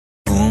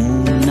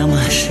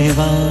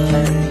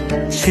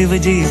शिवाय, शिव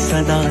जी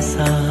सदा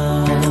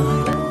सहाय।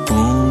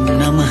 ओम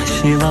नमः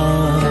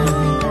शिवाय,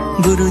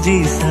 गुरुजी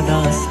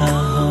सदा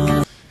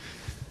सहाय।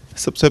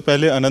 सबसे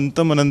पहले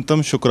अनंतम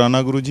अनंतम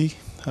शुक्राना गुरुजी।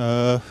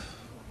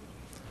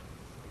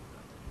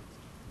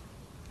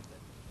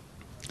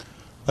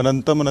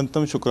 अनंतम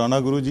अनंतम शुक्राना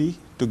गुरुजी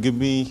to give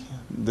me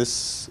this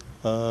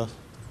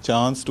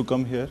chance to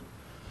come here,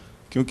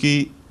 क्योंकि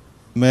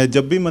मैं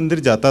जब भी मंदिर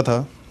जाता था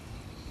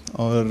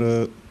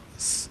और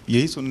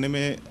यही सुनने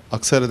में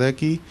अक्सर है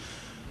कि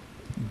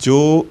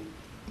जो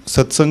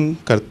सत्संग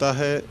करता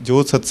है,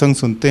 जो सत्संग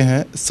सुनते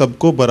हैं,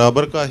 सबको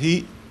बराबर का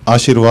ही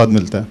आशीर्वाद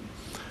मिलता है।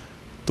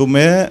 तो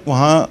मैं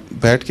वहाँ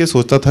बैठ के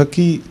सोचता था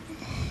कि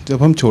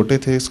जब हम छोटे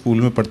थे,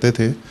 स्कूल में पढ़ते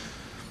थे,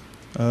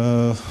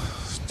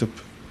 जब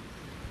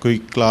कोई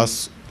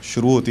क्लास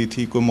शुरू होती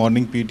थी, कोई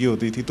मॉर्निंग पीटी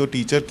होती थी, तो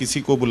टीचर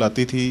किसी को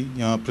बुलाती थी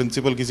या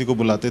प्रिंसिपल किसी को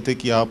बुलाते थे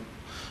कि आप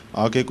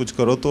आके कुछ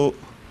करो। तो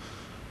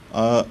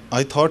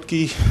आई थॉट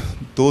कि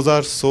those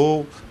are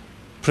so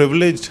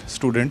privileged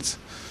students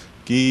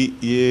कि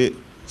ये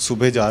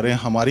सुबह जा रहे हैं,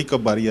 हमारी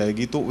कब बारी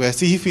आएगी। तो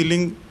वैसी ही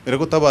फीलिंग मेरे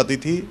को तब आती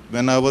थी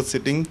व्हेन आई वाज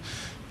सिटिंग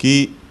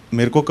कि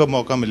मेरे को कब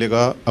मौका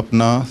मिलेगा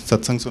अपना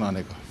सत्संग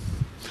सुनाने का।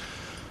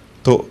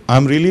 तो I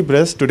am really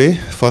blessed today,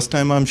 first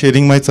time I am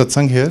sharing my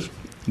सत्संग हेयर,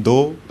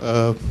 दो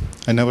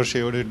I never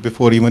shared it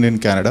before even in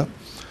Canada.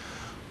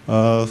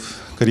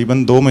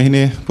 करीबन 2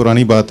 महीने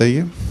पुरानी बात है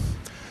ये।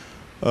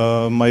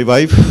 My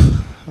wife,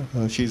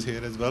 she is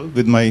here as well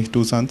with my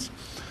 2 sons.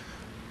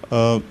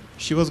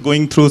 She was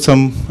going through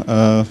some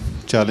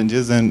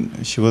challenges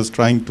and she was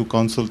trying to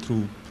counsel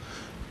through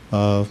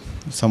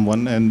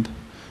someone, and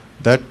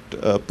that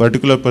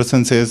particular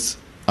person says,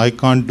 I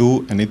can't do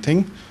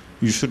anything,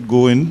 you should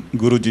go in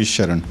Guruji's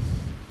Sharan.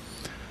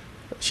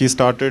 She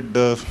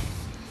started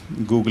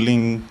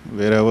googling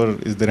wherever,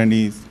 is there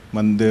any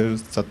Mandir,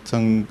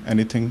 Satsang,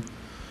 anything.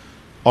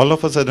 All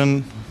of a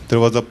sudden there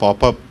was a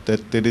pop-up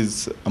that there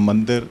is a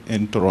Mandir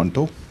in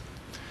Toronto,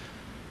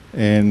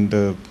 and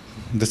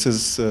this is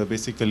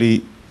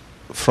basically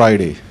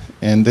Friday,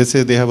 and they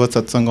say they have a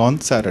satsang on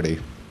Saturday.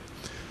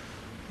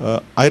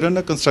 I run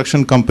a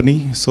construction company,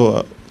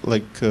 so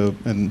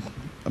and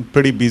I'm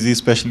pretty busy,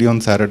 especially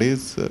on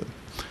Saturdays.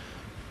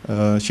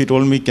 She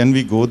told me, can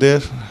we go there?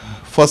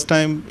 First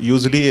time,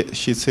 usually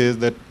she says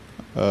that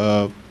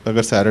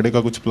agar Saturday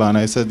ka kuch plan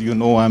hai, I said, you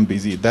know I'm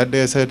busy. That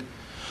day I said,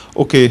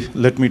 okay,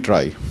 let me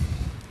try.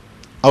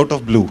 Out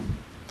of blue.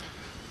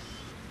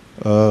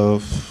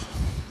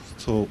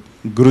 So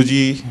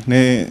Guruji ne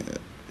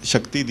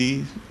Shakti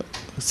di.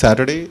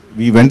 Saturday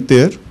we went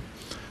there.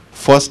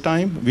 First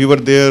time we were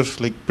there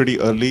like pretty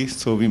early,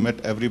 so we met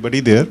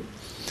everybody there.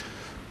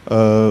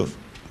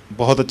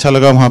 बहुत अच्छा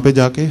लगा वहाँ पे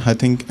जाके. I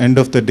think end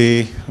of the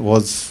day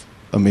was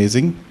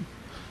amazing.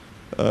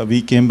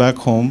 We came back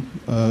home.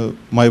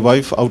 My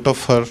wife, out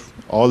of her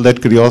all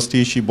that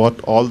curiosity, she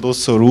bought all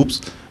those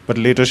swarups. But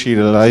later she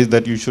realized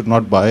that you should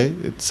not buy.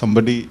 It's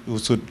somebody who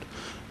should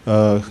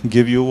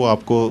give you.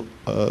 आपको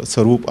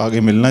स्वरूप आगे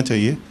मिलना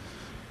चाहिए.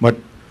 But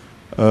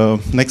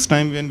next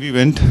time when we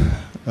went,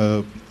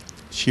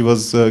 she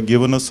was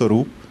given a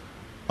swarup.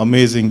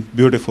 Amazing,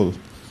 beautiful.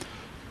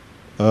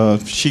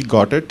 She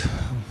got it.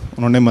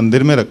 उन्होंने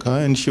मंदिर में रखा,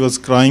 and she was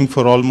crying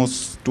for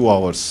almost 2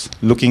 hours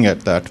looking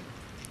at that.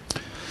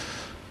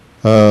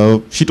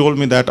 She told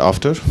me that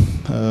after.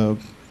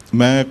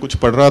 मैं कुछ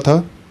पढ़ रहा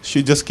था.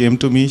 She just came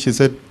to me, she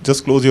said,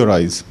 just close your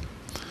eyes.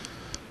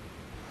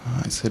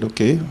 I said,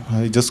 okay.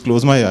 I just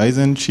closed my eyes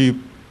and she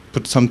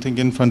put something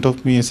in front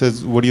of me and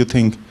says, what do you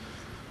think?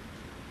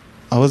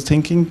 I was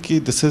thinking ki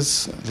this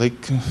is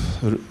like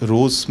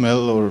rose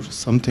smell or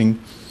something.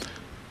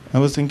 I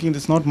was thinking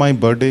this is not my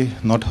birthday,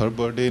 not her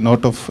birthday,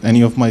 not of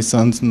any of my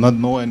sons,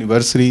 no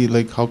anniversary,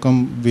 like how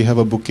come we have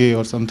a bouquet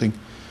or something?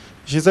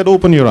 She said,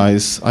 open your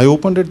eyes. I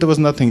opened it, there was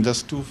nothing,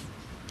 just two,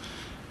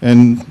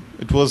 and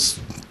it was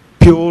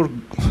pure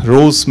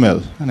rose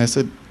smell. And I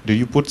said, did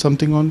you put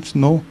something on?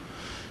 No.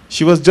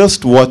 She was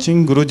just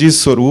watching Guruji's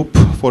Swarup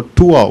for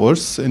 2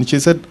 hours, and she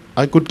said,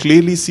 I could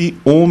clearly see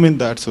Om in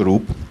that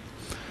Swarup.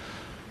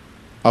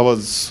 I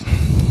was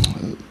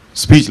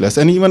speechless.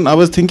 And even I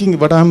was thinking,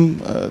 but I'm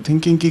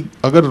thinking ki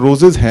agar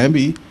roses hain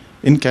bhi,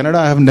 in Canada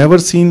I have never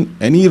seen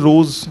any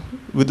rose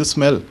with a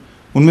smell.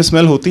 Unme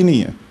smell hoti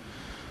nahi hai.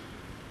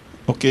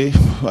 Okay,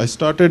 I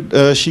started,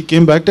 she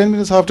came back 10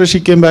 minutes after, she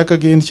came back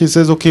again. She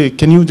says, okay,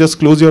 can you just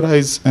close your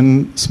eyes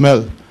and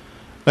smell?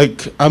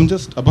 Like, I'm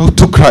just about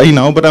to cry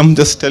now, but I'm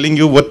just telling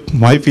you what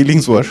my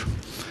feelings were.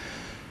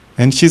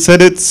 And she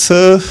said, I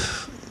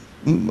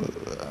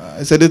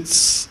said,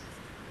 it's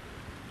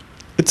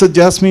a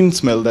jasmine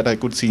smell that I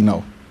could see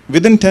now.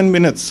 Within 10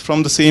 minutes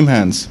from the same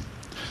hands.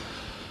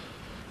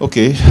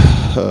 Okay,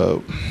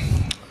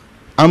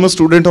 I'm a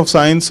student of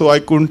science, so I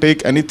couldn't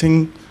take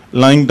anything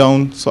lying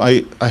down, so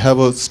I have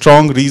a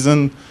strong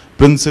reason,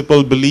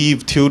 principle,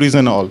 belief, theories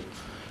and all.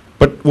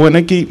 But वो है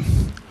ना कि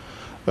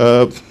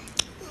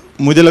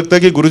मुझे लगता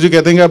है कि गुरुजी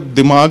कहते हैं कि आप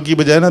दिमाग की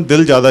बजाय ना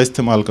दिल ज़्यादा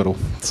इस्तेमाल करो.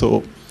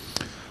 So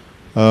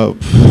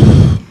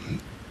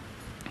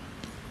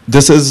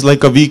this is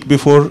like a week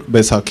before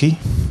Baisakhi.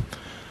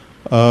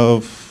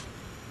 I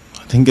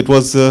think it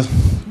was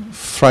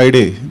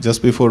Friday,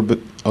 just before,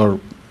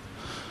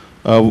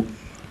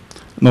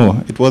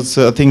 no, it was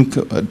I think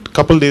a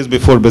couple days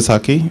before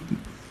Baisakhi.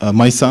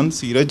 My son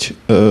Siraj,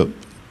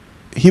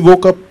 he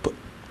woke up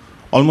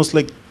almost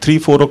like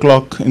 3-4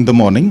 o'clock in the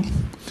morning.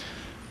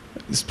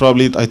 It's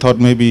probably, I thought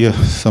maybe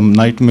some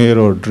nightmare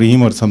or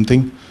dream or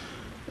something.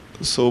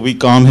 So we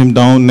calm him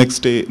down. Next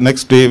day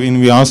when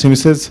we asked him, he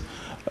says,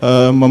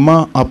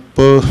 "Mama, आप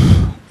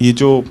ये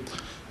जो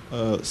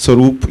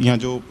स्वरूप यहाँ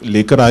जो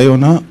लेकर आए हो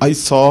ना, I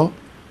saw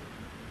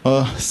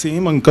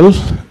same uncle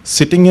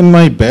sitting in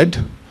my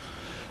bed,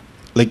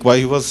 like while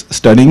he was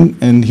studying,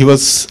 and he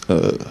was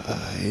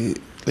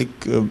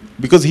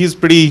because he's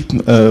pretty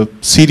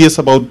serious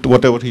about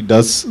whatever he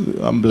does.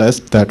 I'm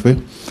blessed that way.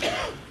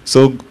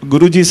 So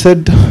Guruji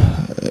said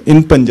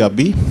in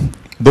Punjabi,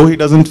 though he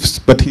doesn't,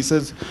 but he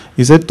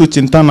said, "Tu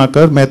chinta na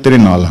kar, main tere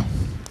naal haan."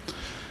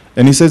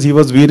 And he says he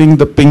was wearing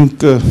the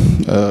pink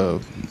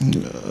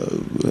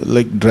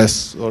like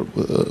dress or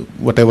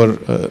whatever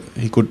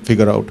he could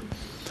figure out.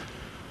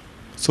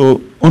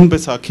 So on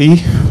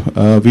Baisakhi,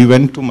 we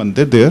went to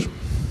Mandir there.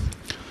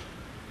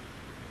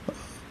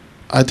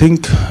 I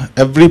think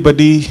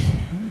everybody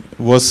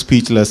was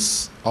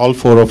speechless, all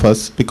four of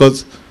us,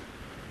 because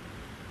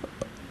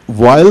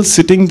while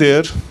sitting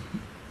there,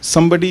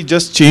 somebody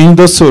just changed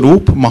the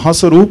Swarup,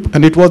 Mahaswarup,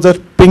 and it was a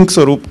pink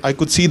Swarup. I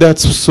could see that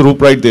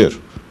Swarup right there,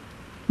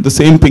 the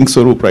same pink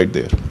Swarup right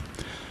there.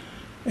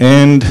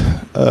 And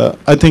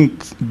I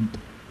think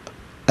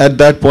at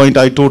that point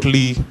I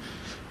totally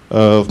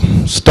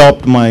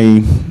stopped my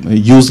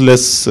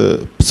useless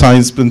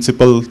science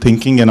principle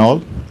thinking and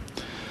all.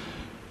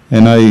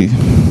 And I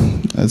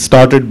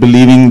started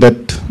believing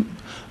that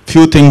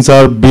few things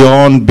are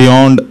beyond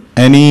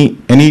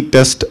any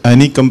test,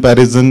 any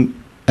comparison,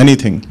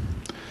 anything.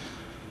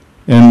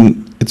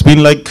 And it's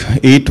been like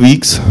 8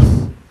 weeks.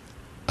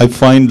 I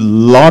find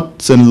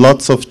lots and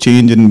lots of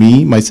change in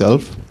me,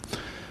 myself.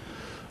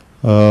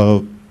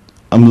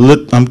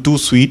 I'm too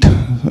sweet,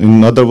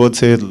 in other words,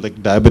 say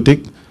like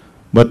diabetic,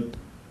 but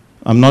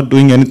I'm not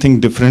doing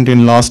anything different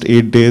in last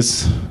 8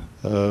 days.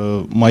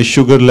 My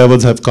sugar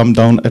levels have come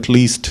down at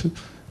least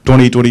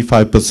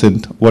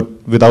 20-25%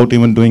 without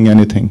even doing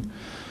anything.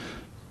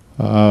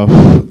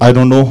 I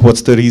don't know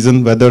what's the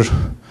reason, whether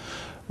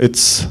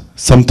it's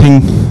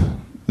something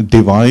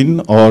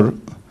divine or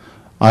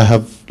I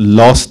have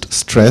lost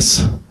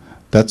stress.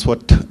 That's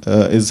what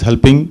is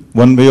helping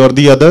one way or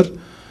the other.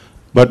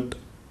 But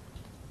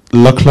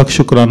lakh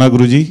shukrana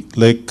Guruji,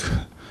 like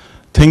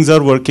things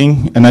are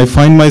working, and I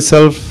find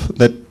myself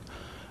that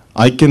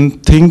I can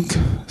think,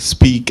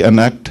 speak and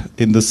act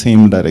in the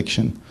same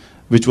direction,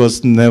 which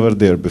was never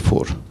there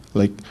before.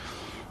 Like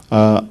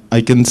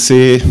I can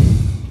say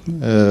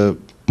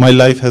my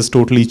life has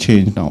totally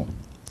changed now.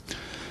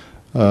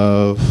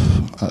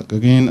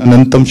 Again,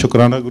 Anantam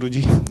Shukrana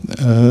Guruji.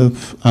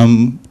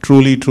 I'm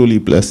truly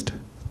blessed.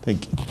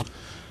 Thank you.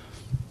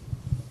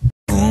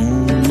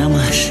 Om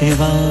Namah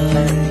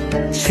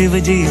Shivaya,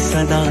 Shivaji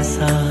Sada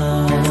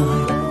Sahai.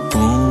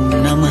 Om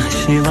Namah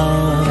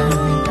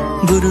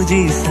Shivaya,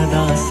 Guruji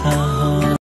Sada Sahai.